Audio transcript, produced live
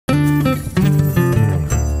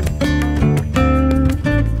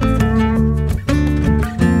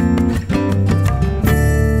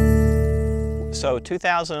So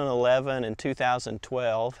 2011 and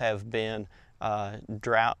 2012 have been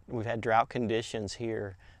drought. We've had drought conditions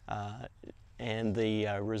here, and the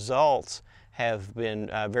results have been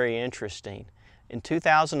very interesting. In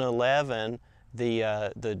 2011,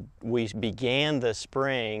 we began the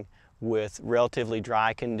spring with relatively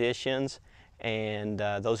dry conditions, and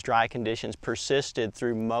those dry conditions persisted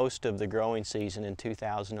through most of the growing season in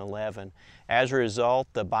 2011. As a result,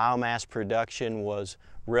 the biomass production was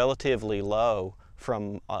relatively low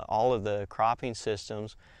from all of the cropping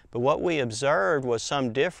systems, but what we observed was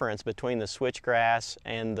some difference between the switchgrass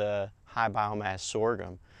and the high biomass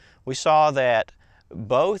sorghum. We saw that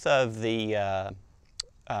both of those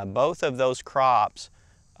crops,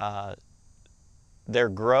 their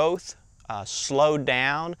growth slowed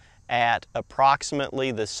down at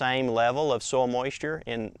approximately the same level of soil moisture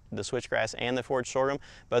in the switchgrass and the forage sorghum,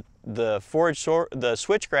 but the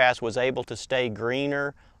switchgrass was able to stay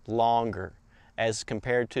greener longer as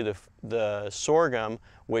compared to the sorghum,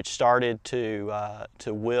 which started to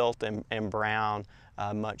wilt and brown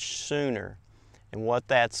much sooner. And what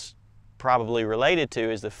that's probably related to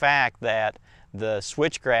is the fact that the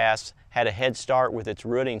switchgrass had a head start with its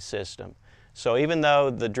rooting system. So even though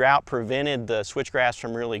the drought prevented the switchgrass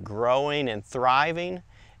from really growing and thriving,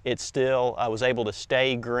 it still was able to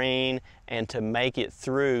stay green and to make it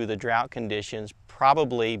through the drought conditions,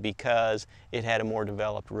 probably because it had a more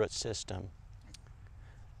developed root system.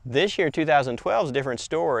 This year, 2012, is a different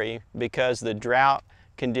story because the drought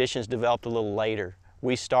conditions developed a little later.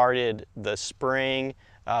 We started the spring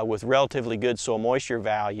with relatively good soil moisture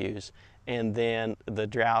values, and then the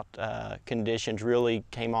drought conditions really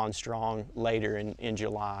came on strong later in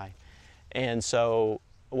July. And so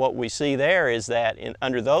what we see there is that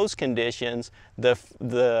under those conditions, the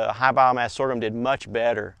high biomass sorghum did much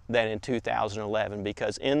better than in 2011,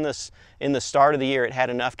 because in the start of the year it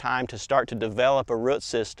had enough time to start to develop a root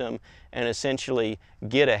system and essentially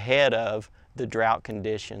get ahead of the drought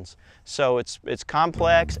conditions. So it's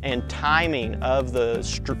complex, and timing of the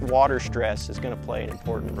water stress is going to play an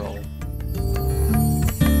important role.